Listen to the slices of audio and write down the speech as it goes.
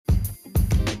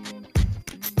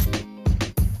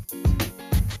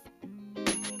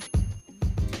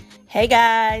Hey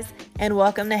guys, and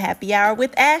welcome to Happy Hour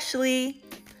with Ashley.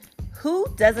 Who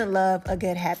doesn't love a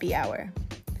good happy hour?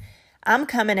 I'm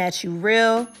coming at you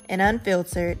real and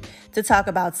unfiltered to talk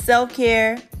about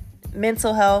self-care,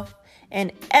 mental health,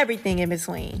 and everything in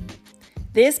between.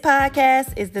 This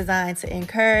podcast is designed to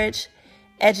encourage,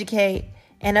 educate,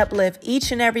 and uplift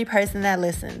each and every person that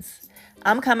listens.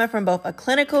 I'm coming from both a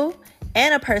clinical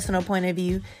and a personal point of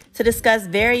view to discuss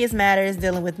various matters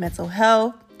dealing with mental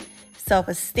health,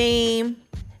 self-esteem,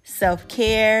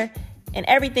 self-care, and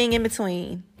everything in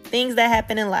between, things that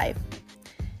happen in life.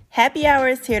 Happy Hour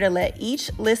is here to let each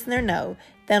listener know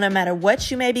that no matter what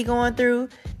you may be going through,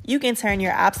 you can turn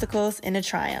your obstacles into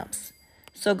triumphs.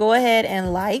 So go ahead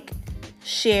and like,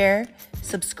 share,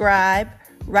 subscribe,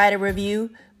 write a review,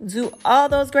 do all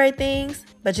those great things,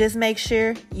 but just make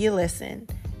sure you listen.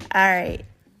 All right.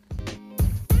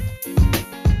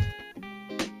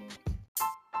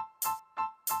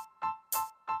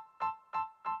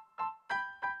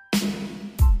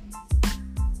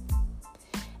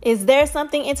 Is there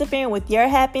something interfering with your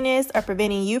happiness or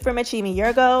preventing you from achieving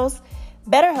your goals?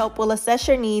 BetterHelp will assess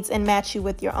your needs and match you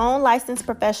with your own licensed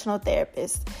professional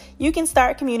therapist. You can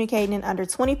start communicating in under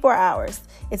 24 hours.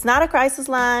 It's not a crisis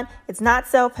line. It's not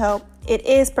self-help. It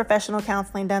is professional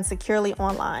counseling done securely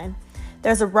online.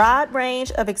 There's a broad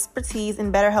range of expertise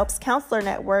in BetterHelp's counselor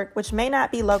network, which may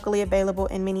not be locally available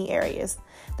in many areas.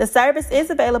 The service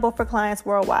is available for clients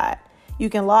worldwide. You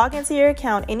can log into your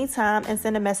account anytime and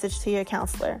send a message to your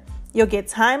counselor. You'll get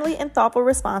timely and thoughtful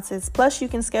responses, plus you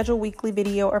can schedule weekly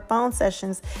video or phone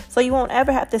sessions so you won't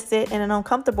ever have to sit in an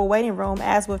uncomfortable waiting room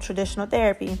as with traditional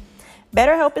therapy.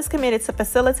 BetterHelp is committed to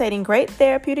facilitating great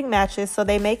therapeutic matches, so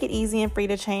they make it easy and free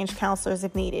to change counselors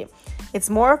if needed.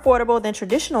 It's more affordable than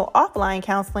traditional offline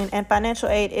counseling, and financial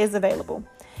aid is available.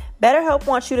 BetterHelp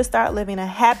wants you to start living a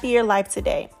happier life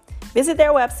today. Visit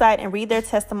their website and read their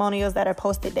testimonials that are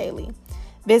posted daily.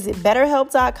 Visit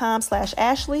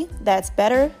betterhelp.com/Ashley. That's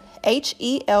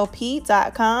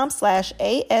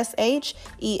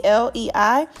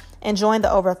betterhelp.com/ASHELEI and join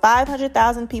the over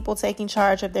 500,000 people taking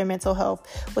charge of their mental health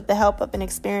with the help of an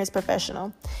experienced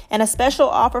professional. And a special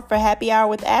offer for Happy Hour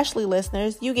with Ashley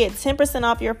listeners, you get 10%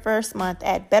 off your first month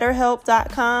at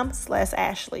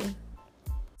betterhelp.com/Ashley.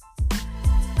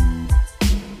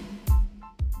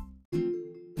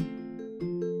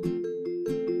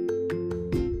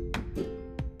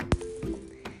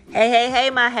 Hey,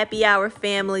 my Happy Hour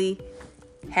family.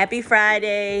 Happy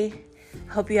Friday.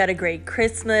 Hope you had a great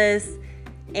Christmas.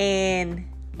 And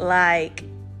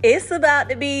it's about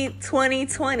to be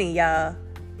 2020, y'all.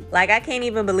 I can't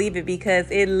even believe it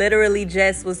because it literally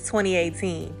just was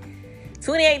 2018.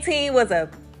 2018 was a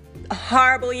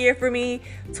horrible year for me.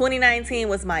 2019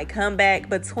 was my comeback,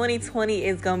 but 2020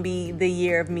 is gonna be the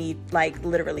year of me,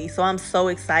 literally. So I'm so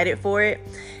excited for it,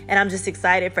 and I'm just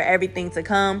excited for everything to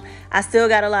come. I still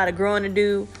got a lot of growing to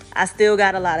do. I still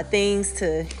got a lot of things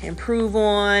to improve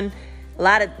on, a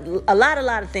lot of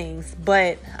things,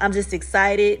 but I'm just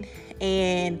excited.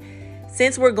 And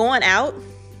since we're going out,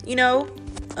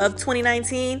 of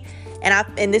 2019,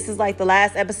 and this is the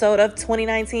last episode of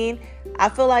 2019, I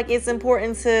feel like it's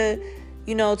important to,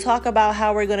 talk about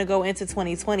how we're going to go into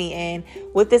 2020. And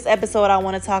with this episode, I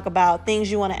want to talk about things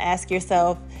you want to ask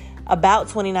yourself about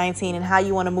 2019 and how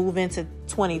you want to move into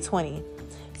 2020.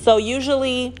 So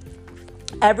usually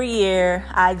every year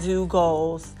I do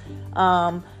goals.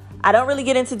 I don't really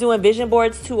get into doing vision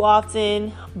boards too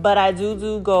often, but I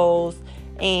do goals.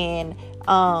 And,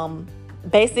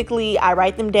 basically, I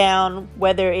write them down,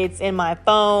 whether it's in my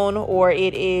phone or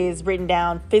it is written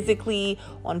down physically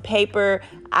on paper.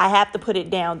 I have to put it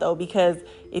down, though, because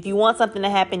if you want something to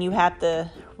happen, you have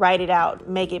to write it out,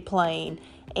 make it plain,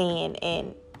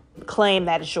 and claim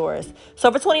that it's yours.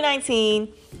 So for 2019,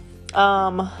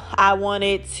 I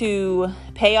wanted to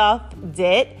pay off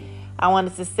debt. I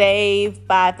wanted to save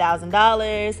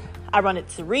 $5,000. I wanted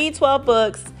to read 12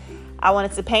 books. I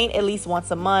wanted to paint at least once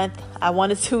a month. I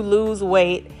wanted to lose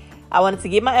weight. I wanted to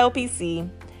get my LPC.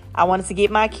 I wanted to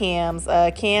get my CAMS.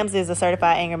 CAMS is a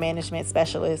Certified Anger Management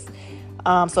Specialist.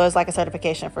 So it's like a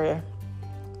certification for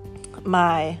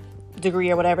my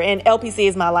degree or whatever. And LPC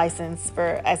is my license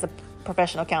as a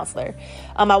professional counselor.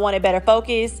 I wanted better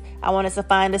focus. I wanted to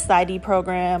find a PsyD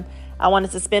program. I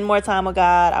wanted to spend more time with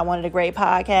God. I wanted a great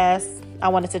podcast. I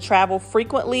wanted to travel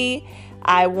frequently.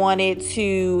 I wanted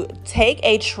to take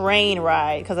a train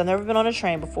ride because I've never been on a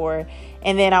train before.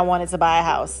 And then I wanted to buy a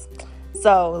house.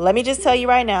 So let me just tell you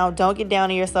right now, don't get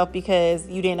down on yourself because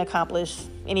you didn't accomplish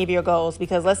any of your goals.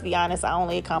 Because let's be honest, I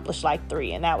only accomplished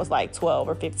 3, and that was 12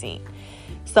 or 15.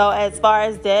 So as far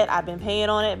as debt, I've been paying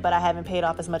on it, but I haven't paid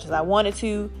off as much as I wanted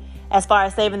to. As far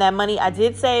as saving that money, I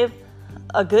did save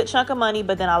a good chunk of money,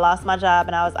 but then I lost my job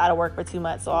and I was out of work for 2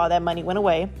 months. So all that money went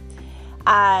away.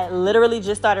 I literally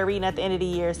just started reading at the end of the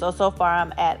year. So far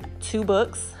I'm at 2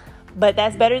 books, but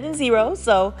that's better than 0.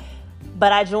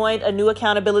 But I joined a new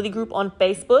accountability group on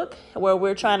Facebook where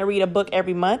we're trying to read a book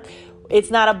every month. It's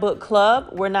not a book club.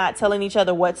 We're not telling each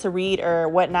other what to read or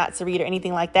what not to read or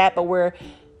anything like that, but we're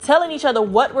telling each other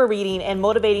what we're reading and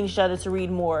motivating each other to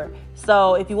read more.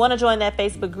 So if you want to join that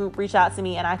Facebook group, reach out to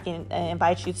me and I can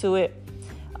invite you to it.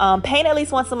 Paint at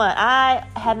least once a month. I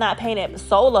have not painted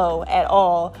solo at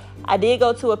all. I did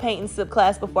go to a paint and sip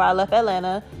class before I left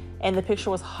Atlanta, and the picture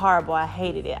was horrible. I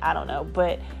hated it. I don't know,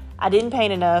 but I didn't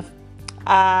paint enough.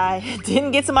 I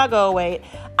didn't get to my goal weight.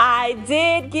 I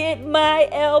did get my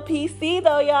LPC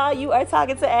though, y'all. You are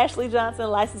talking to Ashley Johnson,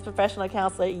 licensed professional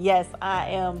counselor. Yes,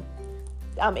 I'm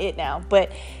it now.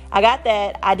 But I got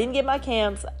that. I didn't get my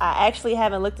CAMS. I actually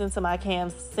haven't looked into my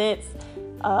CAMS since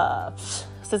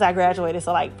I graduated,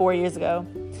 so like 4 years ago.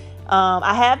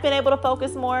 I have been able to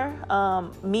focus more.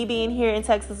 Me being here in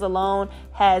Texas alone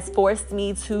has forced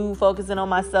me to focus in on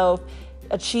myself,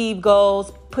 achieve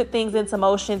goals, put things into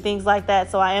motion, things like that.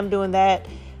 So I am doing that.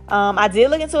 I did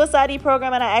look into a PsyD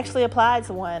program and I actually applied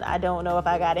to one. I don't know if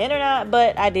I got in or not,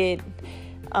 but I did.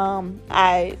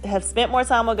 I have spent more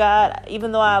time with God,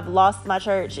 even though I've lost my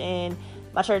church and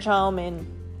my church home, and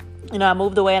I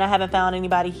moved away and I haven't found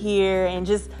anybody here, and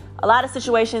just a lot of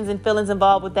situations and feelings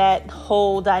involved with that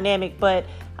whole dynamic. But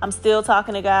I'm still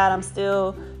talking to God. I'm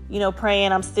still,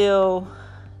 praying. I'm still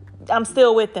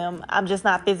with them. I'm just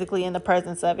not physically in the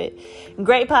presence of it.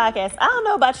 Great podcast. I don't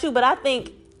know about you, but I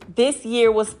think this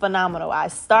year was phenomenal. I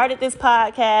started this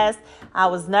podcast. I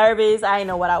was nervous. I didn't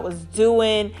know what I was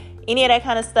doing, any of that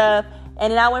kind of stuff.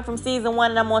 And then I went from season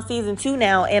 1 and I'm on season 2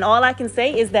 now. And all I can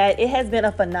say is that it has been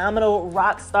a phenomenal,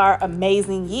 rock star,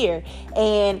 amazing year.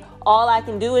 And all I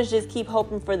can do is just keep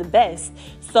hoping for the best.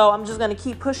 So I'm just going to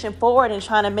keep pushing forward and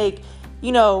trying to make,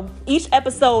 each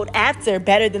episode after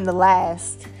better than the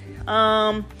last.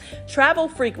 Travel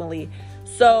frequently.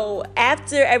 So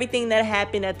after everything that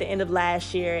happened at the end of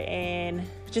last year and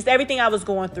just everything I was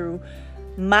going through,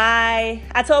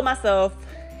 I told myself,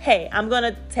 hey, I'm going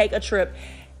to take a trip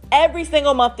every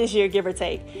single month this year, give or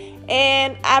take.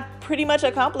 And I pretty much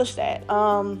accomplished that.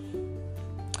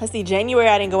 Let's see, January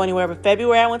I didn't go anywhere, but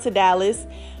February I went to Dallas.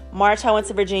 March I went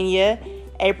to Virginia.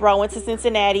 April I went to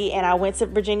Cincinnati, and I went to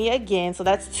Virginia again. So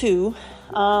that's 2.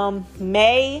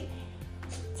 May,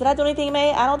 did I do anything in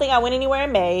May? I don't think I went anywhere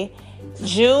in May.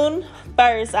 June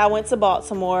 1st, I went to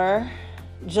Baltimore.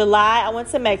 July, I went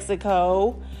to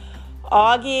Mexico.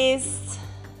 August,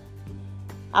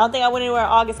 I don't think I went anywhere in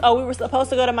August. Oh, we were supposed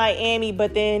to go to Miami,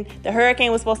 but then the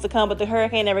hurricane was supposed to come, but the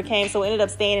hurricane never came, so we ended up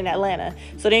staying in Atlanta.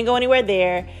 So didn't go anywhere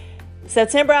there.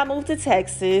 September, I moved to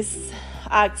Texas.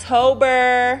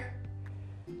 October,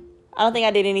 I don't think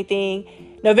I did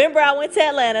anything. November, I went to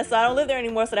Atlanta, so I don't live there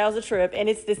anymore, so that was a trip. And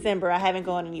it's December. I haven't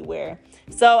gone anywhere.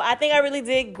 So I think I really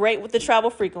did great with the travel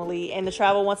frequently and the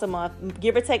travel once a month.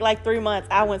 Give or take like 3 months,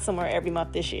 I went somewhere every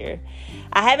month this year.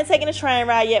 I haven't taken a train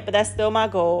ride yet, but that's still my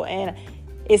goal. And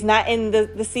it's not in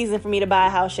the season for me to buy a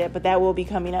house yet, but that will be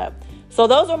coming up. So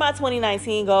those were my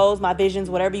 2019 goals, my visions,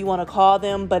 whatever you want to call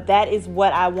them. But that is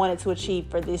what I wanted to achieve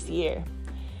for this year.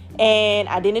 And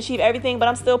I didn't achieve everything, but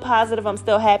I'm still positive. I'm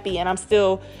still happy. And I'm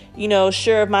still,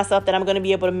 sure of myself that I'm going to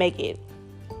be able to make it.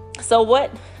 So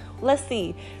let's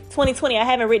see. 2020, I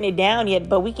haven't written it down yet,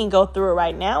 but we can go through it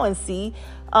right now and see.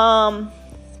 For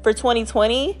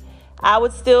 2020, I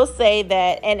would still say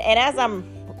that, and as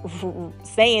I'm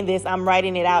saying this, I'm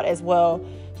writing it out as well.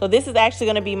 So this is actually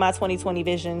going to be my 2020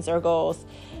 visions or goals.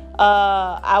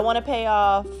 I want to pay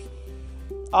off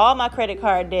all my credit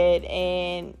card debt,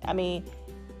 and I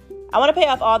want to pay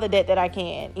off all the debt that I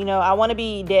can. I want to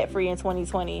be debt free in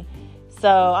 2020. So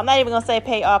I'm not even going to say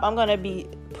pay off. I'm going to be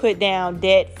put down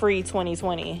debt free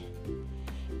 2020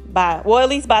 at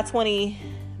least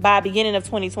by beginning of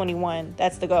 2021.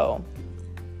 That's the goal.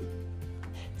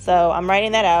 So I'm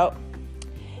writing that out.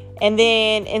 And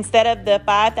then instead of the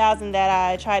 $5,000 that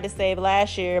I tried to save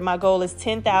last year, my goal is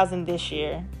 $10,000 this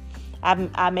year.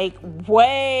 I make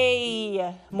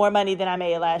way more money than I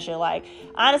made last year. Like,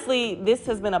 honestly, this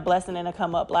has been a blessing and a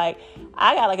come up. Like,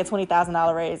 I got like a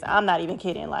 $20,000 raise. I'm not even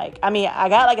kidding. Like, I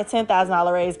got like a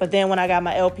 $10,000 raise, but then when I got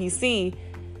my LPC,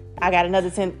 I got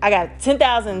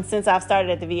 $10,000 since I've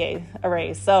started at the VA, a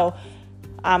raise. So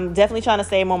I'm definitely trying to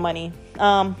save more money.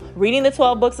 Reading the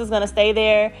 12 books is going to stay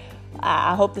there.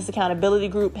 I hope this accountability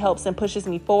group helps and pushes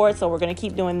me forward. So we're going to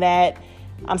keep doing that.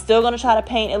 I'm still going to try to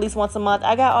paint at least once a month.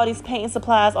 I got all these painting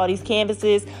supplies, all these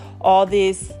canvases, all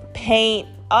this paint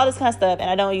all this kind of stuff, and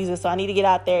I don't use it. So I need to get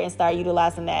out there and start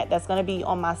utilizing that. That's going to be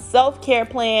on my self-care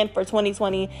plan for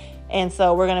 2020. And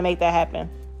so we're going to make that happen.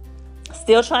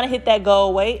 Still trying to hit that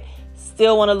goal weight.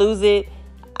 Still want to lose it.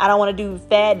 I don't want to do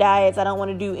fad diets. I don't want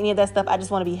to do any of that stuff. I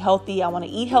just want to be healthy. I want to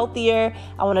eat healthier.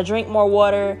 I want to drink more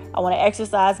water. I want to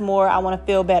exercise more. I want to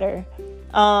feel better.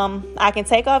 I can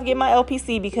take off, get my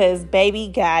LPC because baby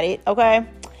got it. Okay.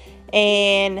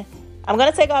 And I'm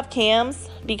going to take off CAMS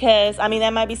because, I mean,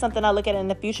 that might be something I look at in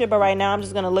the future. But right now I'm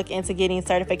just going to look into getting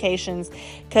certifications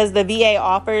because the VA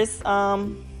offers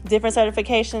different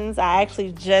certifications. I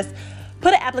actually just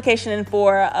put an application in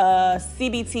for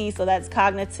CBT. So that's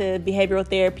cognitive behavioral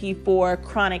therapy for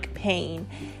chronic pain.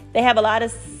 They have a lot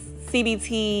of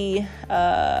CBT,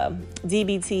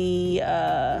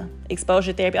 DBT,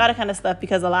 exposure therapy, all that kind of stuff,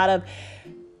 because a lot of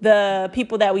the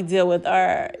people that we deal with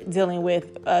are dealing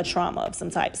with trauma of some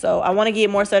type. So I want to get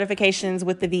more certifications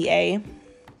with the VA.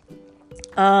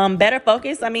 Better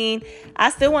focus. I mean, I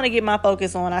still want to get my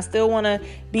focus on. I still want to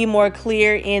be more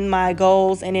clear in my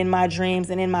goals and in my dreams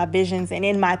and in my visions and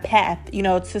in my path,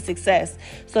 to success.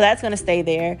 So that's going to stay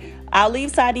there. I'll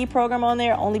leave PsyD program on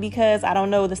there only because I don't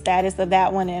know the status of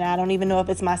that one, and I don't even know if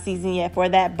it's my season yet for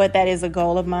that, but that is a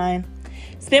goal of mine.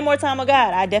 Spend more time with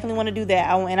God. I definitely want to do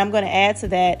that. And I'm going to add to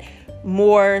that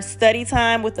more study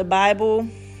time with the Bible,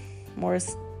 more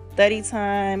study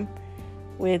time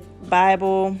with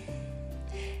Bible,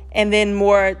 and then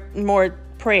more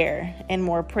prayer and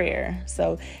more prayer.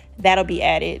 So that'll be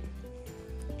added.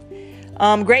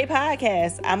 Great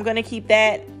podcast. I'm going to keep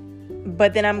that,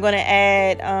 but then I'm going to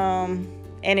add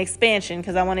an expansion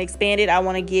because I want to expand it. I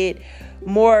want to get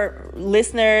more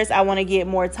listeners. I want to get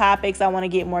more topics. I want to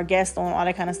get more guests on, all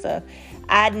that kind of stuff.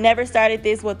 I never started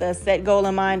this with a set goal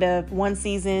in mind of 1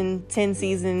 season, 10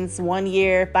 seasons, 1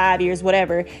 year, 5 years,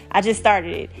 whatever. I just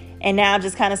started it. And now I'm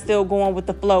just kind of still going with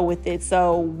the flow with it.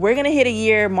 So we're going to hit a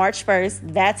year March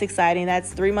 1st. That's exciting.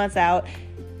 That's 3 months out.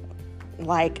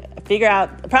 Figure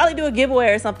out, probably do a giveaway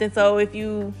or something. So if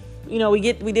we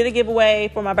did a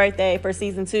giveaway for my birthday for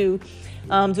season 2.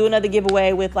 Do another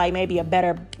giveaway with maybe a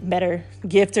better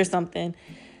gift or something.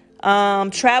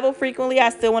 Travel frequently. I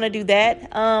still want to do that.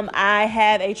 I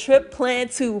have a trip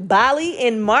planned to Bali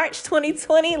in March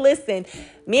 2020. Listen,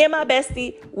 me and my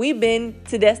bestie, we've been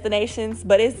to destinations,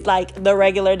 but it's the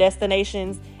regular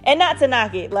destinations. And not to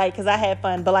knock it, because I had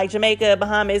fun, but Jamaica,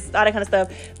 Bahamas, all that kind of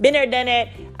stuff. Been there, done that.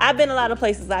 I've been a lot of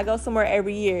places. I go somewhere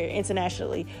every year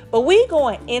internationally. But we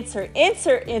going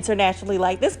internationally.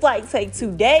 This flight take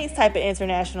 2 days type of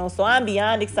international. So I'm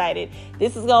beyond excited.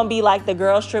 This is going to be the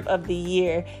girls trip of the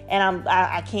year. And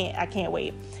I can't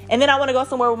wait. And then I want to go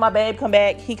somewhere with my babe come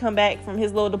back. He come back from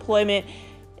his little deployment.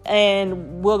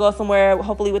 And we'll go somewhere,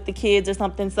 hopefully with the kids or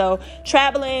something. So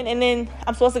traveling, and then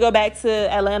I'm supposed to go back to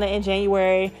Atlanta in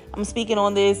January. I'm speaking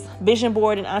on this vision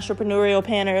board and entrepreneurial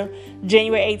panel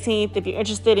January 18th. If you're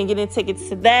interested in getting tickets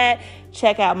to that,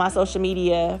 check out my social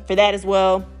media for that as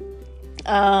well.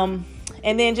 And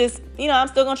then just, I'm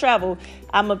still going to travel.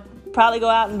 I'm going to probably go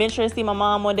out and venture and see my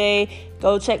mom one day.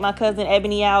 Go check my cousin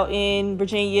Ebony out in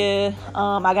Virginia.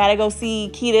 I got to go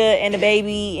see Keita and the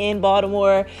baby in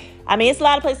Baltimore. I mean, it's a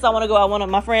lot of places I want to go.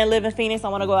 My friend live in Phoenix. I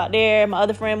want to go out there. My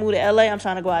other friend moved to LA. I'm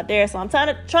trying to go out there. So I'm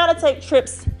trying to take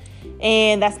trips,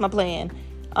 and that's my plan.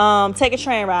 Take a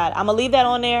train ride. I'm going to leave that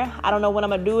on there. I don't know when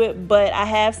I'm going to do it, but I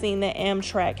have seen that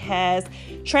Amtrak has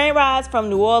train rides from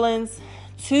New Orleans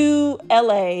to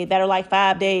LA that are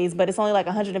 5 days, but it's only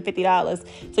 $150.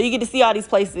 So you get to see all these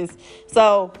places.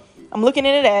 So I'm looking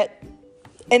into that.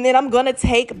 And then I'm going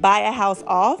to buy a house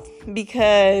off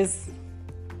because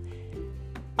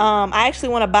I actually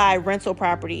want to buy rental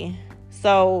property.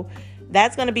 So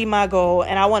that's going to be my goal.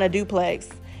 And I want a duplex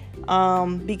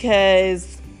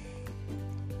because,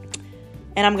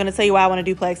 and I'm going to tell you why I want a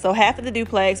duplex. So half of the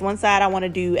duplex, one side I want to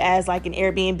do as an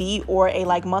Airbnb or a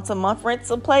month-to-month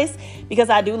rental place,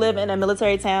 because I do live in a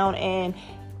military town, and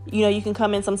you can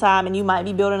come in sometime and you might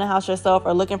be building a house yourself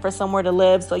or looking for somewhere to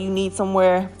live. So you need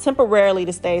somewhere temporarily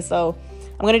to stay. So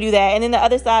I'm going to do that. And then the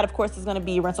other side, of course, is going to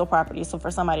be rental property. So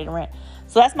for somebody to rent.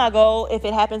 So that's my goal. If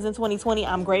it happens in 2020,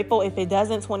 I'm grateful. If it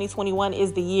doesn't, 2021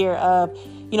 is the year of,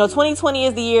 2020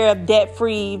 is the year of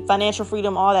debt-free, financial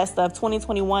freedom, all that stuff.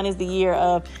 2021 is the year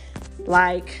of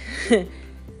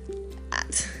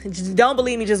don't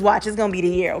believe me, just watch. It's going to be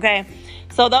the year. Okay.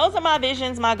 So those are my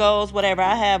visions, my goals, whatever.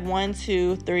 I have 1,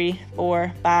 2, 3,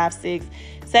 4, 5, 6,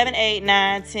 7, 8,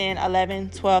 9, 10, 11,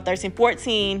 12, 13,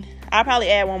 14. I'll probably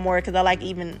add one more because I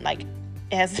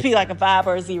it has to be a 5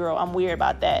 or a 0. I'm weird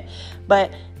about that.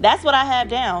 But that's what I have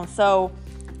down. So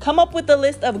Come up with a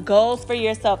list of goals for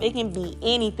yourself. It can be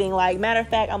anything. Like, matter of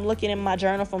fact, I'm looking in my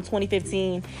journal from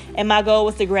 2015, and my goal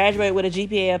was to graduate with a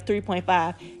GPA of 3.5.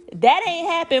 That ain't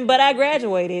happened, but I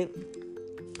graduated.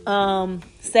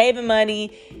 Saving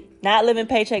money, not living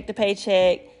paycheck to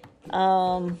paycheck,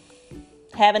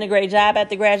 having a great job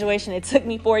after graduation. It took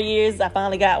me 4 years. I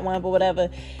finally got one, but whatever.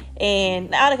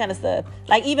 And all that kind of stuff.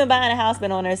 Like, even buying a house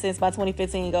been on there since my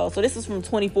 2015 goal. So this is from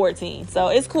 2014. So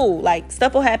it's cool. Like,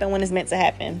 stuff will happen when it's meant to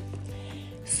happen.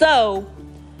 So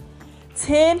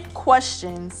 10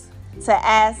 questions to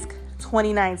ask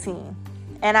 2019.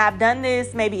 And I've done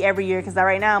this maybe every year, because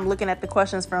right now I'm looking at the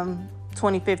questions from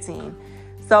 2015.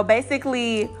 So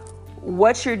basically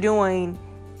what you're doing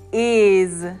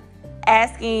is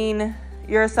asking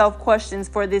yourself questions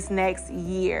for this next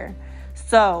year.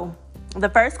 So the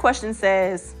first question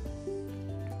says,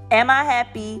 am I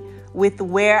happy with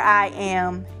where I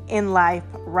am in life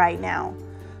right now?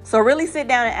 So really sit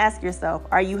down and ask yourself,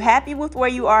 are you happy with where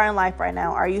you are in life right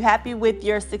now? Are you happy with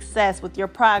your success, with your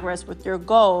progress, with your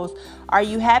goals? Are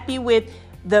you happy with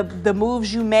the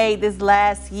moves you made this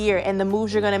last year and the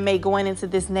moves you're going to make going into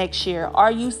this next year?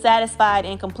 Are you satisfied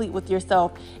and complete with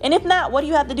yourself? And if not, what do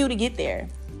you have to do to get there?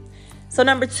 So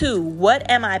number 2, what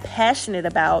am I passionate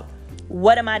about?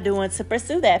 What am I doing to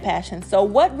pursue that passion? So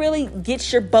what really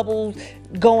gets your bubble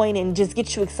going and just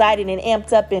gets you excited and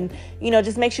amped up and,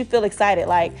 just makes you feel excited?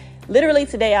 Like, literally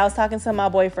today I was talking to my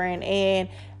boyfriend, and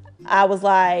I was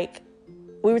like,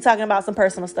 we were talking about some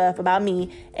personal stuff about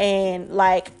me. And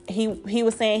like, he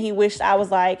was saying he wished I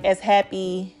was like as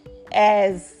happy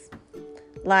as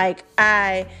like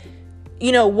I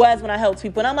was when I helped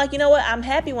people. And I'm like, you know what? I'm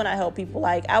happy when I help people.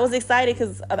 Like, I was excited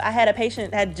because I had a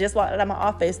patient had just walked out of my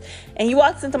office, and he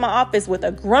walks into my office with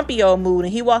a grumpy old mood,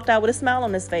 and he walked out with a smile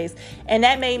on his face. And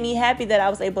that made me happy that I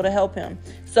was able to help him.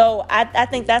 So I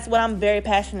think that's what I'm very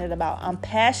passionate about. I'm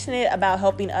passionate about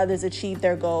helping others achieve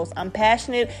their goals. I'm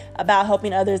passionate about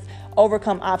helping others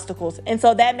overcome obstacles. And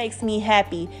so that makes me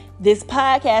happy. This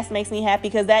podcast makes me happy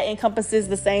because that encompasses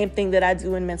the same thing that I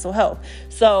do in mental health.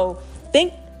 So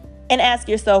think and ask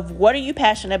yourself, what are you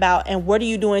passionate about, and what are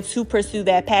you doing to pursue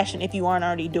that passion if you aren't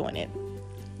already doing it?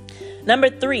 Number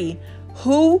 3,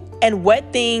 who and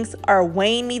what things are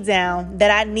weighing me down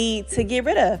that I need to get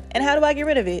rid of, and how do I get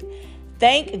rid of it?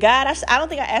 Thank God. I don't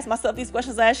think I asked myself these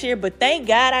questions last year, but thank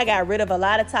God I got rid of a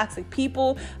lot of toxic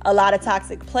people, a lot of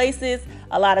toxic places,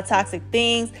 a lot of toxic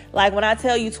things. Like, when I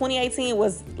tell you 2018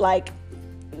 was like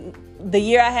the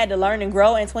year I had to learn and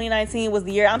grow, and 2019 was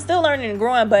the year I'm still learning and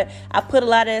growing, but I put a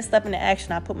lot of that stuff into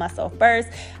action. I put myself first.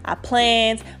 I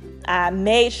planned. I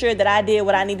made sure that I did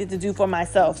what I needed to do for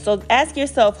myself. So ask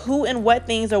yourself, who and what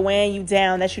things are weighing you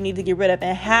down that you need to get rid of,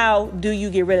 and how do you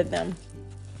get rid of them?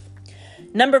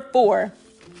 Number 4,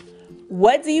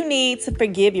 what do you need to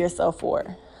forgive yourself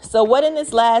for? So what in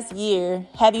this last year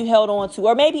have you held on to,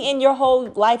 or maybe in your whole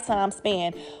lifetime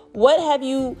span? What have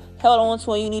you held on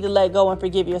to and you need to let go and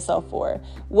forgive yourself for?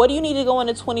 What do you need to go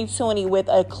into 2020 with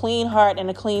a clean heart and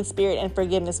a clean spirit and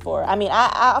forgiveness for? I mean, I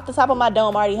off the top of my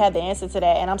dome, I already had the answer to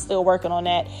that, and I'm still working on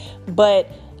that. But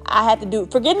I have to do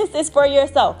forgiveness is for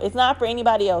yourself. It's not for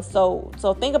anybody else. So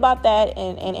think about that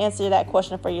and answer that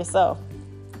question for yourself.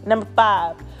 Number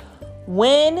 5,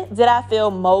 when did I feel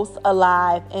most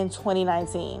alive in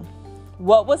 2019?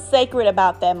 What was sacred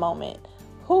about that moment?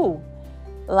 Who?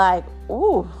 Like,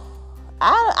 ooh.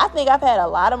 I think I've had a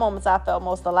lot of moments I felt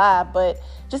most alive, but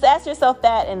just ask yourself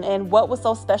that and what was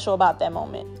so special about that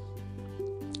moment.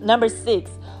 Number 6,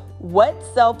 what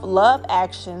self-love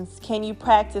actions can you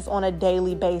practice on a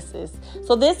daily basis?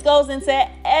 So this goes into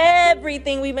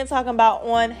everything we've been talking about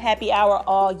on Happy Hour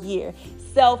all year.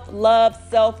 Self-love,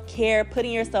 self-care,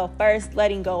 putting yourself first,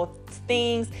 letting go of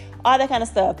things, all that kind of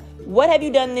stuff. What have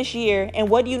you done this year, and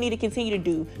what do you need to continue to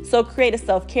do? So create a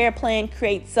self-care plan,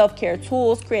 create self-care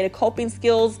tools, create a coping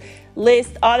skills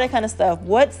list, all that kind of stuff.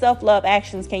 What self-love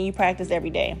actions can you practice every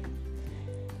day?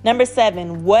 Number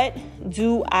 7, what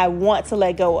do I want to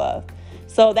let go of?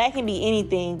 So that can be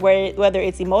anything, whether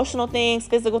it's emotional things,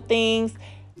 physical things,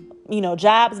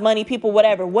 jobs, money, people,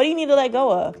 whatever. What do you need to let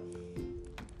go of?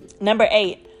 Number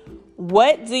 8,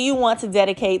 what do you want to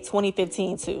dedicate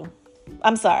 2015 to?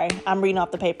 I'm sorry, I'm reading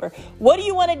off the paper. What do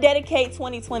you want to dedicate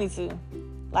 2020 to?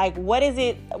 Like, what is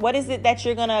it that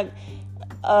you're going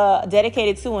to dedicate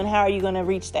it to, and how are you going to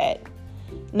reach that?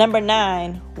 Number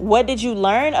 9, what did you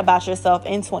learn about yourself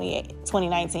in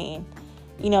 2019?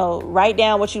 Write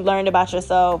down what you learned about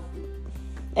yourself.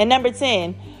 And number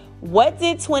 10, what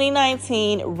did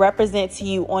 2019 represent to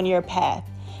you on your path?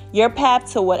 Your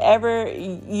path to whatever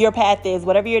your path is,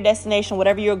 whatever your destination,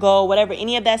 whatever your goal, whatever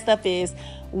any of that stuff is.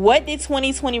 What did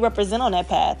 2020 represent on that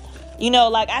path?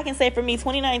 Like I can say for me,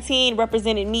 2019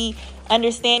 represented me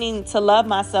understanding to love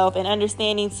myself and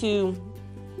understanding to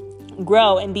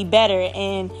grow and be better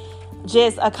and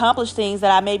just accomplish things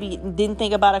that I maybe didn't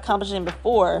think about accomplishing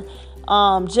before.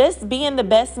 Just being the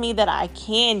best me that I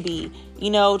can be,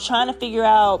 trying to figure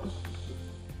out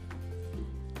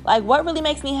like what really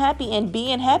makes me happy and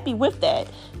being happy with that.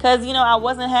 Because, I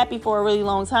wasn't happy for a really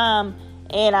long time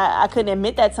and I couldn't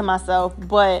admit that to myself,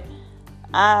 but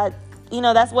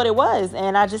that's what it was.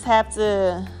 And I just have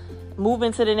to move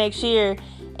into the next year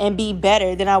and be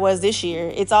better than I was this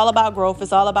year. It's all about growth.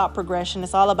 It's all about progression.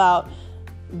 It's all about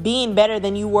being better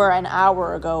than you were an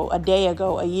hour ago, a day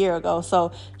ago, a year ago.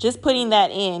 So just putting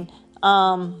that in.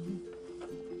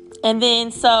 And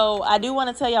then, so I do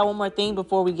want to tell y'all one more thing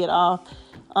before we get off.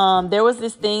 There was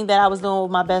this thing that I was doing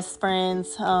with my best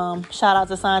friends. Shout out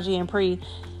to Sanji and Pri.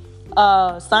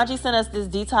 Sanji sent us this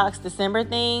Detox December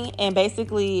thing. And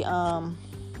basically, by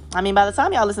the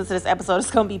time y'all listen to this episode,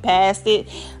 it's going to be past it.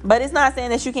 But it's not saying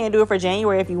that you can't do it for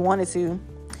January if you wanted to.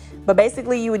 But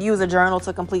basically, you would use a journal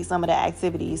to complete some of the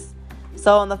activities.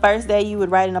 So on the first day, you would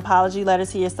write an apology letter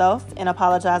to yourself and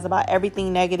apologize about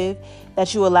everything negative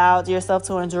that you allowed yourself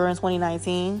to endure in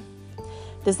 2019.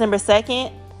 December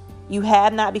 2nd, you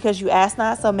have not because you asked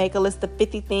not. So make a list of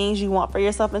 50 things you want for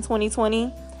yourself in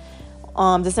 2020.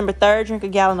 December 3rd, drink a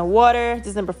gallon of water.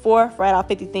 December 4th, write out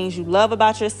 50 things you love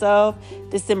about yourself.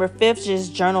 December 5th,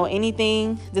 just journal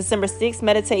anything. December 6th,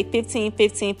 meditate 15,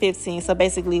 15, 15. So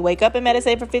basically wake up and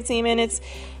meditate for 15 minutes,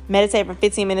 meditate for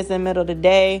 15 minutes in the middle of the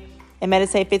day, and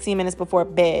meditate 15 minutes before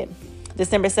bed.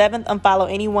 December 7th, unfollow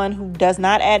anyone who does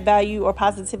not add value or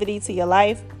positivity to your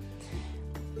life.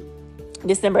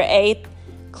 December 8th,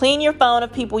 clean your phone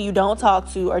of people you don't talk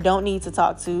to or don't need to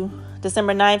talk to.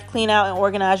 December 9th, clean out and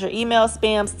organize your emails,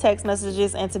 spams, text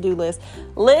messages, and to-do lists.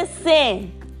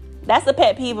 Listen, that's a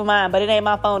pet peeve of mine, but it ain't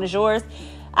my phone, it's yours.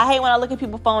 I hate when I look at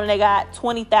people's phone and they got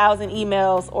 20,000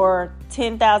 emails or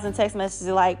 10,000 text messages.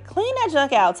 Like, clean that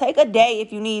junk out. Take a day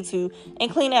if you need to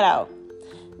and clean that out.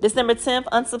 December 10th,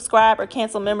 unsubscribe or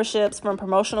cancel memberships from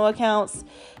promotional accounts.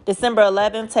 December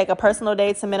 11th, take a personal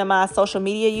day to minimize social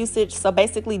media usage. So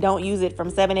basically don't use it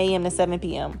from 7 a.m. to 7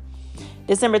 p.m.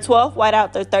 December 12th, write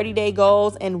out their 30-day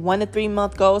goals and 1 to 3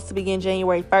 month goals to begin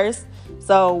January 1st.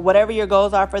 So whatever your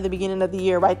goals are for the beginning of the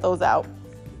year, write those out.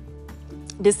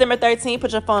 December 13th,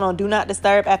 put your phone on Do Not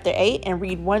Disturb after 8 and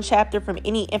read one chapter from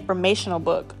any informational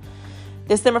book.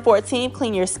 December 14th,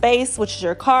 clean your space, which is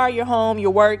your car, your home,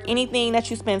 your work, anything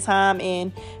that you spend time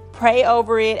in. Pray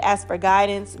over it, ask for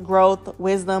guidance, growth,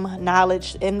 wisdom,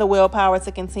 knowledge, and the willpower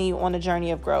to continue on the journey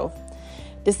of growth.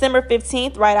 December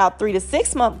 15th, write out 3 to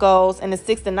 6 month goals and the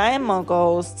 6 to 9 month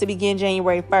goals to begin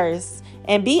January 1st.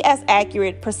 And be as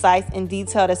accurate, precise, and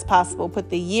detailed as possible. Put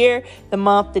the year, the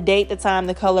month, the date, the time,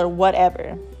 the color,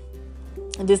 whatever.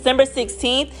 December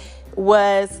 16th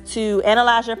was to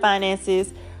analyze your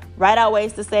finances, write out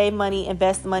ways to save money,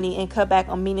 invest money, and cut back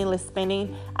on meaningless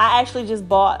spending. I actually just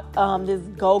bought this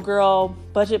Go Girl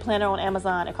budget planner on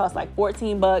Amazon. It costs like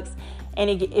 $14. And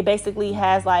it basically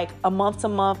has like a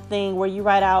month-to-month thing where you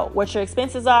write out what your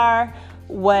expenses are,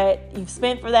 what you've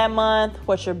spent for that month,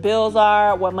 what your bills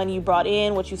are, what money you brought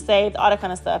in, what you saved, all that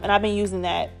kind of stuff. And I've been using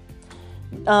that.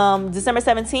 December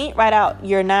 17th, write out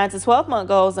your 9 to 12 month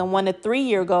goals and 1 to 3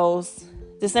 year goals.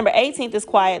 December 18th is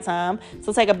quiet time.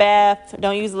 So take a bath.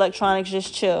 Don't use electronics.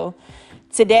 Just chill.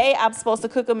 Today, I'm supposed to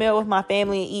cook a meal with my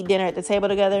family and eat dinner at the table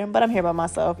together, but I'm here by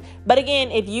myself. But again,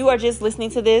 if you are just listening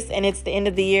to this and it's the end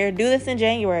of the year, do this in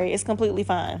January. It's completely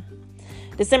fine.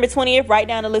 December 20th, write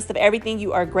down a list of everything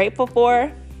you are grateful for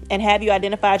and have you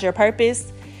identified your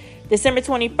purpose. December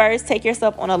 21st, take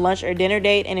yourself on a lunch or dinner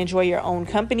date and enjoy your own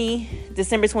company.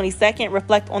 December 22nd,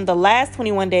 reflect on the last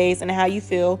 21 days and how you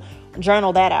feel.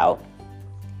 Journal that out.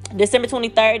 December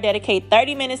 23rd, dedicate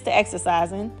 30 minutes to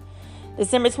exercising.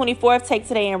 December 24th, take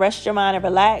today and rest your mind and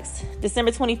relax.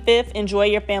 December 25th, enjoy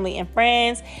your family and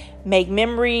friends. Make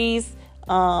memories.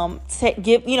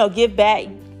 Give back.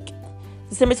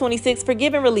 December 26th,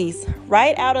 forgive and release.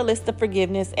 Write out a list of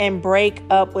forgiveness and break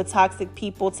up with toxic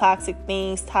people, toxic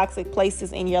things, toxic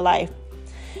places in your life.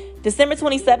 December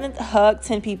 27th, hug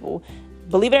 10 people.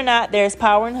 Believe it or not, there's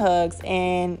power in hugs.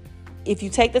 And if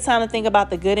you take the time to think about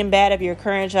the good and bad of your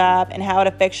current job and how it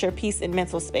affects your peace and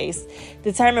mental space,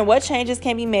 determine what changes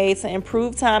can be made to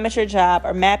improve time at your job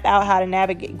or map out how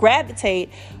to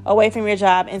gravitate away from your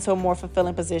job into a more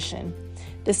fulfilling position.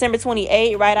 December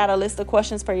 28th, write out a list of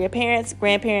questions for your parents,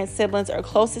 grandparents, siblings, or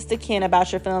closest to kin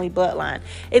about your family bloodline.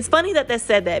 It's funny that they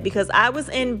said that because I was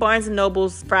in Barnes &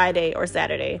 Noble's Friday or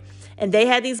Saturday, and they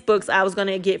had these books I was going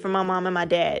to get from my mom and my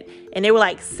dad, and they were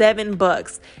like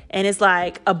 $7. And it's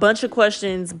like a bunch of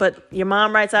questions, but your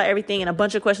mom writes out everything, and a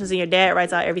bunch of questions, and your dad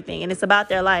writes out everything, and it's about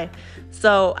their life.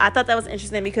 So I thought that was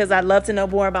interesting because I'd love to know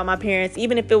more about my parents,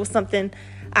 even if it was something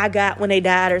I got when they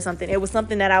died or something. It was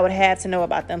something that I would have to know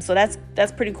about them. So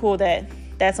that's pretty cool that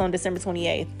that's on December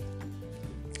 28th.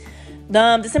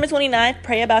 December 29th,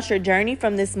 pray about your journey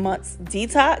from this month's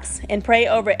detox and pray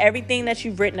over everything that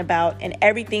you've written about and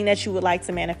everything that you would like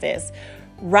to manifest.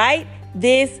 Write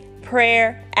this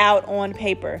prayer out on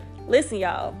paper. Listen,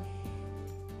 y'all,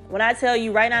 when I tell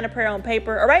you write down a prayer on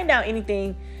paper or write down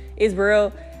anything is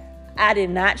real. I did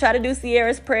not try to do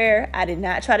Sierra's prayer. I did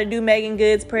not try to do Megan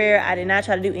Good's prayer. I did not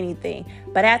try to do anything.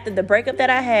 But after the breakup that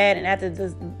I had and after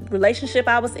the relationship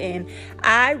I was in,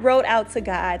 I wrote out to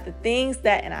God the things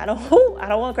that, and I don't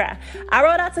want to cry. I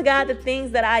wrote out to God the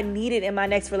things that I needed in my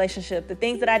next relationship, the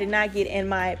things that I did not get in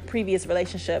my previous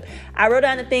relationship. I wrote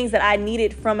down the things that I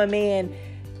needed from a man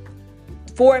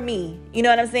for me, you know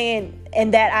what I'm saying?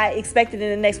 And that I expected in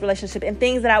the next relationship and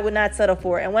things that I would not settle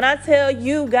for. And when I tell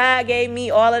you, God gave me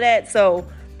all of that. So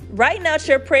writing out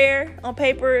your prayer on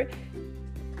paper,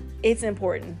 it's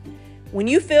important. When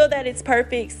you feel that it's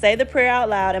perfect, say the prayer out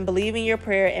loud and believe in your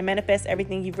prayer and manifest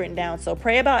everything you've written down. So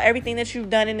pray about everything that you've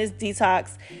done in this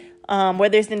detox,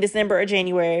 whether it's in December or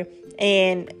January,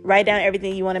 and write down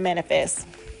everything you want to manifest.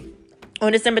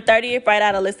 On December 30th, write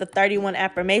out a list of 31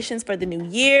 affirmations for the new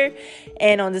year.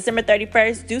 And on December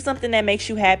 31st, do something that makes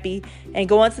you happy and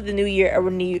go into the new year a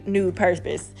renewed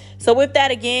purpose. So with that,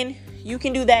 again, you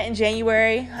can do that in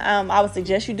January. I would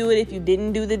suggest you do it if you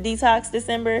didn't do the detox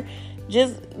December.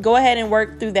 Just go ahead and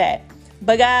work through that.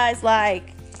 But guys,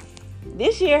 like,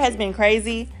 this year has been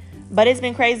crazy, but it's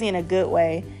been crazy in a good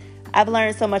way. I've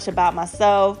learned so much about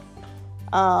myself.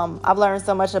 I've learned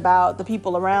so much about the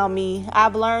people around me.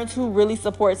 I've learned who really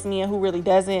supports me and who really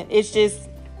doesn't. It's just,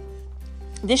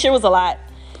 this year was a lot,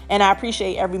 and I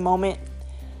appreciate every moment.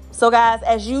 So guys,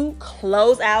 as you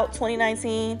close out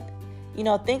 2019,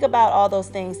 think about all those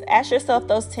things. Ask yourself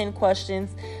those 10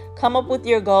 questions. Come up with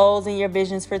your goals and your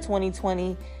visions for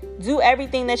 2020. Do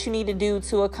everything that you need to do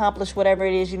to accomplish whatever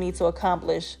it is you need to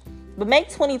accomplish. But make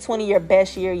 2020 your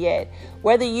best year yet.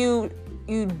 Whether you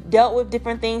dealt with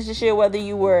different things this year, whether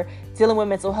you were dealing with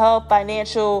mental health,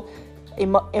 financial,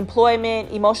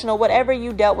 employment, emotional, whatever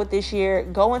you dealt with this year,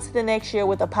 go into the next year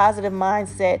with a positive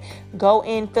mindset. Go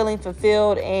in feeling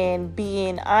fulfilled and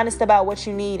being honest about what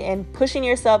you need and pushing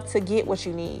yourself to get what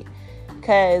you need.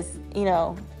 Because,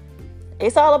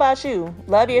 it's all about you.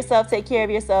 Love yourself, take care of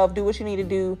yourself, do what you need to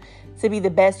do to be the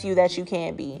best you that you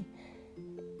can be.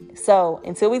 So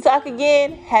until we talk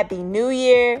again, Happy New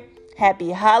Year.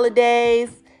 Happy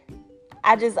holidays.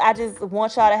 I just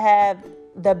want y'all to have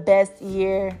the best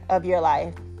year of your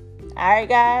life. All right,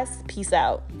 guys. Peace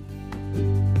out.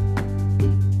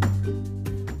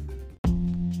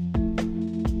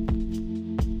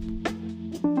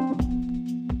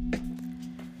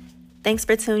 Thanks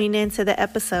for tuning in to the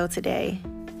episode today.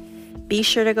 Be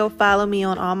sure to go follow me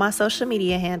on all my social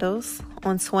media handles.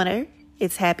 On Twitter,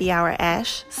 it's Happy Hour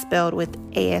Ash, spelled with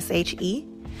ASHE.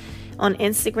 On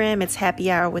Instagram, it's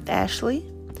Happy Hour with Ashley.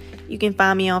 You can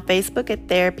find me on Facebook at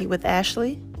Therapy with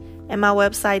Ashley. And my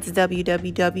website's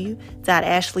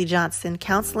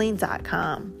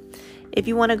www.ashleyjohnsoncounseling.com. If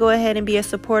you want to go ahead and be a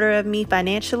supporter of me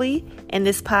financially and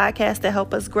this podcast to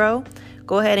help us grow,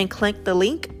 go ahead and click the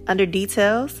link under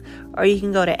details, or you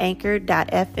can go to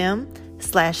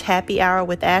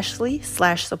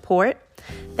anchor.fm/happyhourwithashley/support.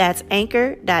 That's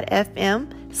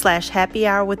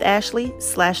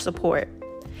anchor.fm/happyhourwithashley/support.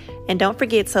 And don't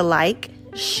forget to like,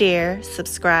 share,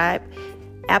 subscribe,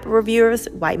 Apple reviewers,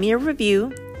 write me a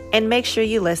review, and make sure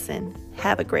you listen.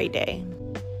 Have a great day.